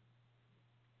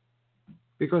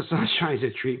 Because sunshine is a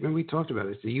treatment. We talked about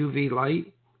it. It's the UV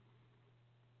light.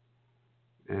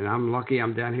 And I'm lucky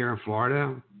I'm down here in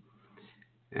Florida.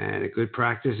 And a good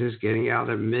practice is getting out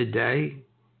at midday.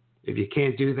 If you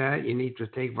can't do that, you need to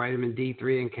take vitamin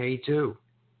D3 and K2.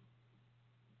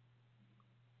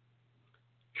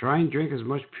 Try and drink as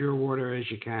much pure water as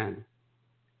you can.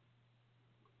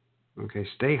 Okay,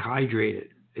 stay hydrated.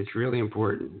 It's really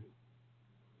important.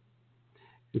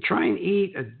 And try and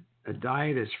eat a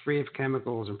diet as free of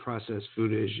chemicals and processed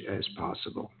food as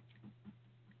possible.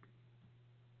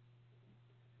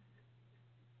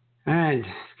 And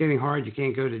it's getting hard. You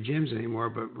can't go to gyms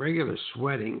anymore, but regular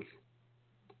sweating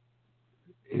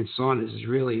in saunas is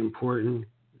really important.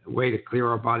 A way to clear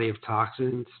our body of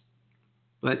toxins.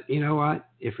 But you know what?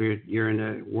 If you're in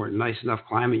a nice enough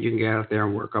climate, you can get out there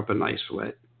and work up a nice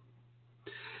sweat.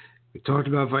 We talked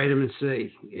about vitamin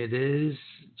C. It is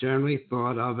generally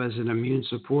thought of as an immune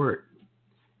support.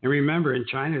 And remember, in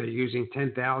China, they're using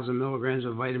 10,000 milligrams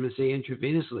of vitamin C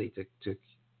intravenously to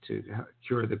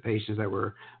cure the patients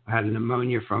that had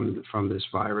pneumonia from this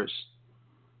virus.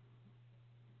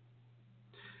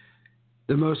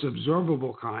 The most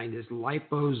absorbable kind is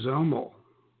liposomal.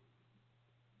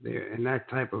 And that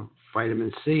type of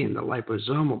vitamin C in the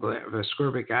liposomal, the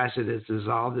ascorbic acid is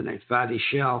dissolved in a fatty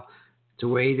shell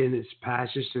to aid in its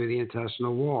passage through the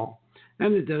intestinal wall.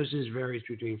 And the dosage varies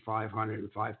between 500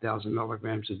 and 5,000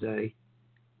 milligrams a day.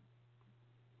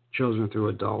 Children through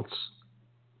adults.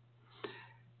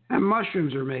 And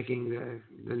mushrooms are making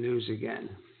the news again.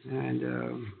 And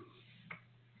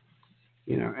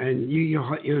and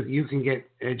you can get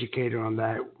educated on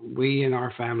that. We in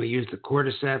our family use the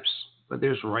cordyceps, but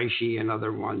there's reishi and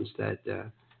other ones that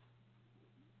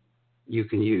you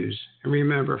can use. And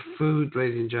remember, food,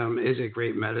 ladies and gentlemen, is a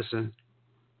great medicine.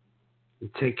 And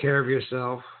take care of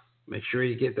yourself. Make sure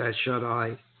you get that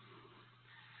shut-eye.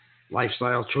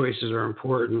 Lifestyle choices are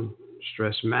important.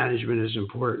 Stress management is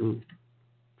important.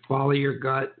 Follow your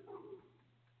gut,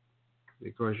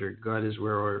 because your gut is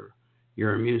where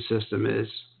your immune system is.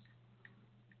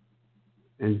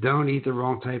 And don't eat the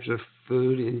wrong types of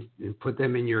food and put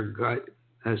them in your gut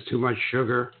as too much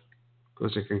sugar,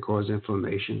 because it can cause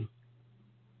inflammation.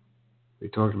 We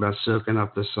talked about soaking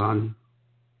up the sun.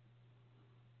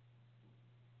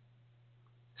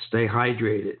 Stay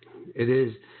hydrated. It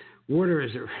is Water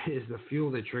is the fuel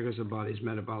that triggers the body's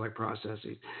metabolic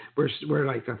processes. We're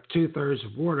like 2/3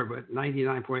 of water, but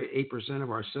 99.8% of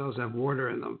our cells have water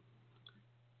in them.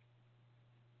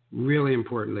 Really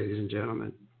important, ladies and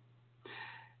gentlemen.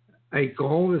 A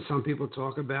goal that some people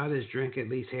talk about is drink at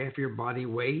least half your body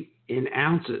weight in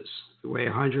ounces. If you weigh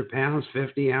 100 pounds,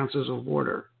 50 ounces of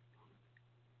water.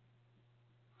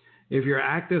 If you're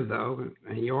active, though,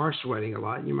 and you are sweating a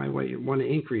lot, you might want to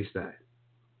increase that.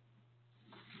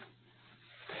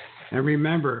 And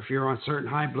remember, if you're on certain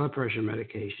high blood pressure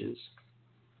medications,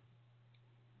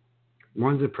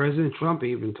 ones that President Trump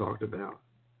even talked about,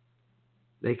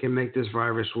 they can make this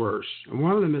virus worse. And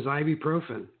one of them is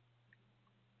ibuprofen.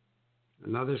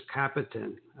 Another's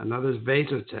Capitan. Another's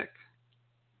Vasotec.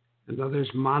 Another's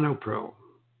Monopril.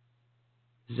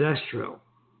 Zestril.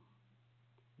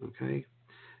 Okay?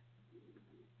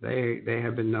 They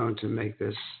have been known to make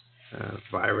this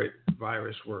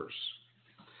virus worse.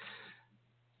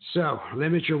 So,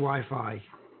 limit your Wi-Fi.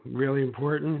 Really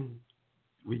important.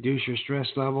 Reduce your stress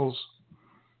levels.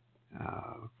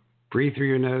 Breathe through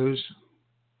your nose.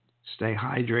 Stay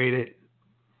hydrated.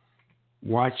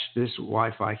 Watch this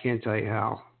Wi-Fi. I can't tell you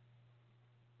how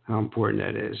important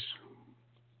that is.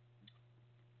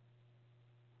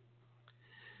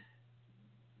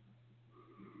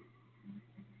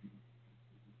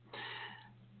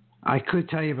 I could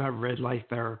tell you about red light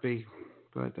therapy,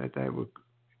 but that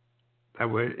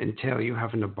would entail you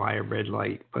having to buy a red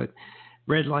light. But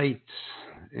red lights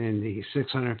in the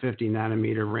 650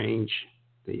 nanometer range,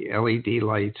 the LED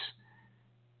lights,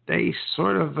 they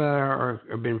sort of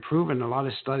have been proven in a lot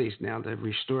of studies now to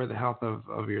restore the health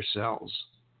of your cells,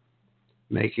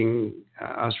 making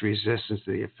us resistant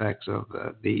to the effects of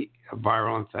the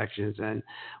viral infections and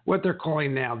what they're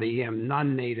calling now the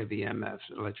non-native EMFs,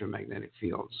 electromagnetic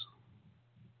fields.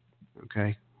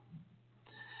 Okay?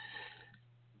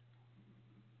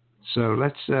 So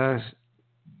let's,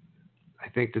 I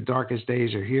think the darkest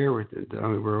days are here.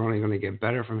 We're only going to get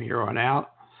better from here on out.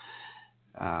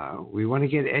 We want to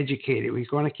get educated. We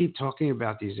want to keep talking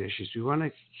about these issues. We want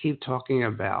to keep talking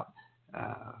about,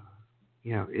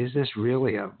 is this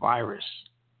really a virus?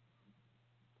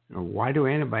 Why do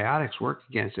antibiotics work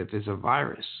against it if it's a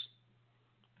virus?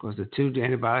 Because the two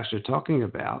antibiotics they're talking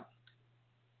about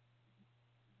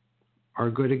are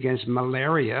good against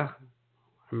malaria.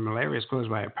 And malaria is caused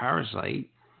by a parasite.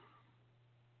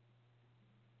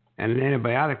 And an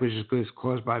antibiotic, which is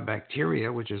caused by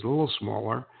bacteria, which is a little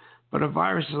smaller. But a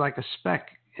virus is like a speck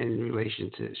in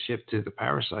relationship to the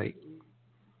parasite.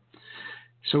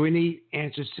 So we need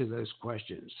answers to those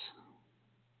questions.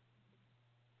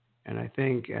 And I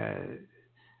think a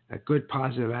good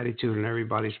positive attitude on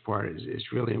everybody's part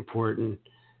is really important.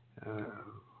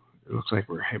 It looks like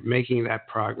we're making that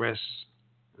progress.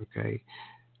 Okay.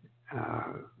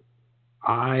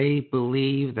 I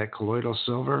believe that colloidal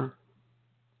silver,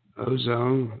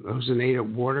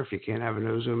 ozonated water, if you can't have an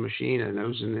ozone machine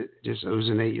and just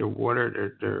ozonate your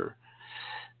water,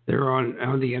 they're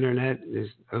on the internet.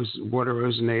 Water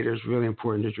ozonator is really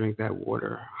important to drink that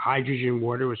water. Hydrogen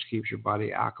water, which keeps your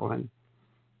body alkaline,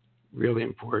 really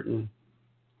important.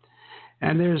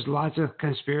 And there's lots of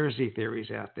conspiracy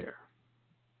theories out there.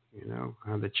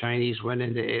 How the Chinese went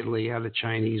into Italy, how the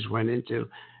Chinese went into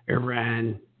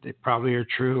Iran. They probably are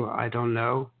true. I don't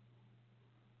know.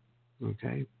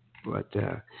 Okay. But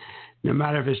no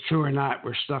matter if it's true or not,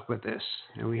 we're stuck with this.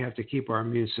 And we have to keep our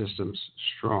immune systems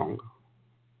strong.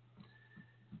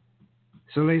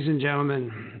 So, ladies and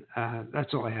gentlemen,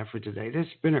 that's all I have for today. This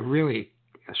has been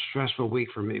a stressful week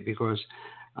for me because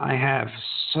I have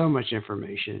so much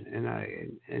information.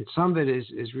 And some of it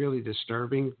is really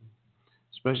disturbing,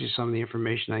 especially some of the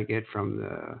information I get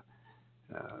from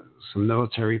some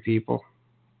military people.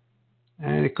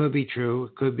 And it could be true.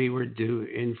 It could be we're due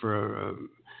in for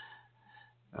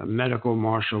a medical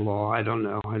martial law. I don't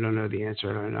know. I don't know the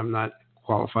answer. And I'm not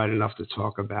qualified enough to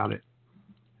talk about it.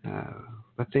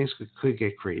 But things could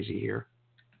get crazy here.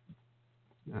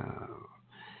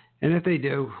 And if they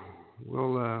do,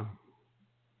 we'll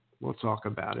talk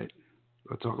about it.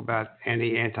 We'll talk about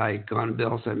any anti-gun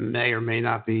bills that may or may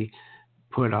not be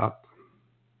put up.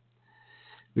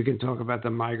 We can talk about the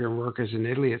migrant workers in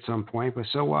Italy at some point, but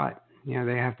so what? They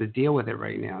have to deal with it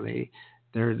right now.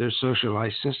 Their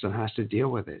socialized system has to deal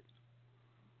with it.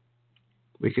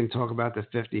 We can talk about the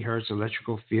 50 hertz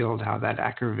electrical field, how that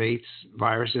aggravates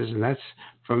viruses, and that's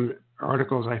from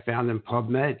articles I found in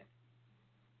PubMed.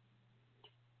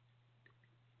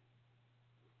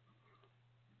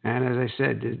 And as I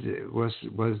said, was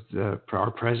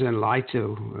our president lied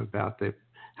to about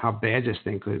how bad this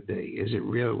thing could be? Is it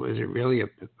real? Was it really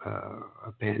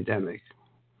a pandemic?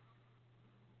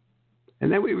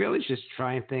 And then we really just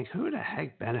try and think, who the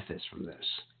heck benefits from this?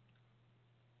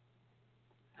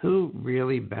 Who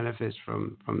really benefits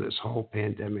from this whole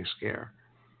pandemic scare?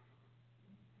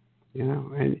 You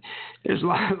know, and there's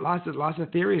lots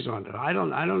of theories on it. I don't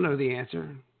know the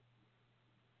answer.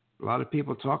 A lot of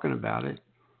people talking about it.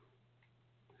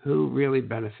 Who really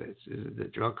benefits? Is it the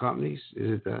drug companies?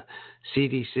 Is it the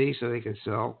CDC so they can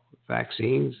sell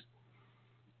vaccines?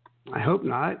 I hope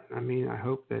not. I mean, I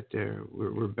hope that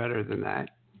we're better than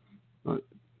that. But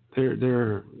there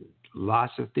are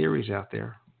lots of theories out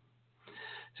there.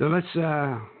 So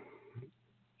let's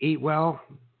eat well,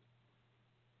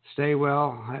 stay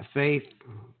well, have faith,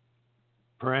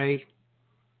 pray,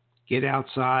 get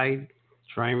outside,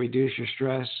 try and reduce your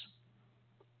stress,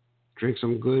 drink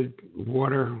some good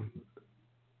water,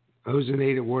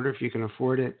 ozonated water if you can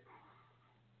afford it.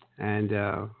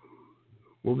 And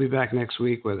we'll be back next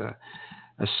week with a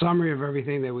summary of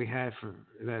everything that we had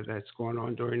that's going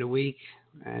on during the week.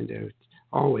 And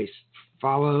always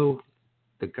follow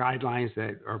the guidelines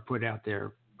that are put out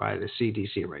there by the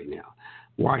CDC right now.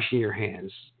 Washing your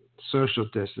hands, social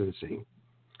distancing.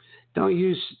 Don't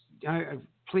use,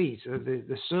 please,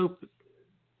 the soap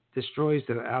destroys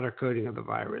the outer coating of the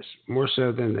virus more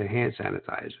so than the hand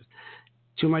sanitizers.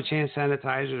 Too much hand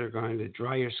sanitizers are going to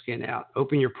dry your skin out,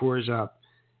 open your pores up,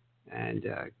 and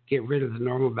get rid of the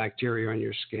normal bacteria on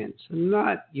your skin. So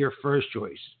not your first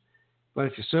choice. But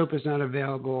if your soap is not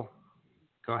available,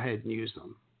 go ahead and use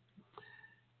them.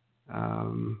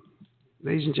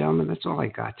 Ladies and gentlemen, that's all I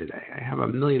got today. I have a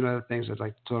million other things I'd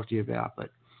like to talk to you about, but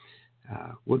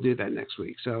we'll do that next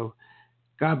week. So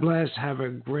God bless. Have a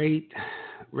great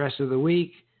rest of the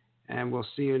week, and we'll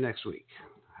see you next week.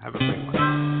 Have a great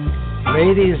one.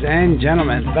 Ladies and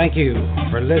gentlemen, thank you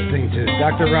for listening to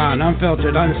Dr. Ron,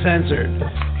 Unfiltered, Uncensored,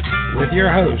 with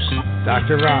your host,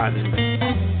 Dr.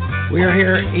 Ron. We are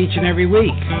here each and every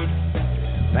week.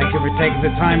 Thank you for taking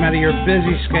the time out of your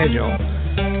busy schedule.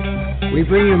 We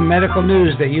bring you medical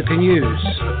news that you can use.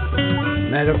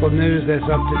 Medical news that's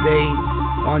up to date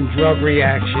on drug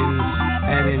reactions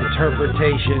and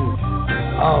interpretation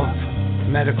of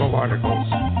medical articles.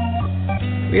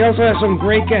 We also have some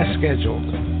great guests scheduled.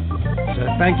 So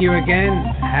thank you again.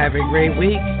 Have a great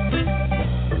week.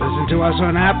 Listen to us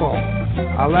on Apple,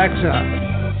 Alexa,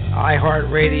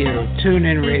 iHeartRadio,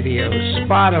 TuneIn Radio,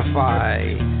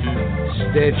 Spotify,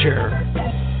 Stitcher.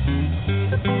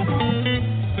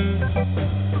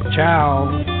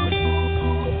 Ciao.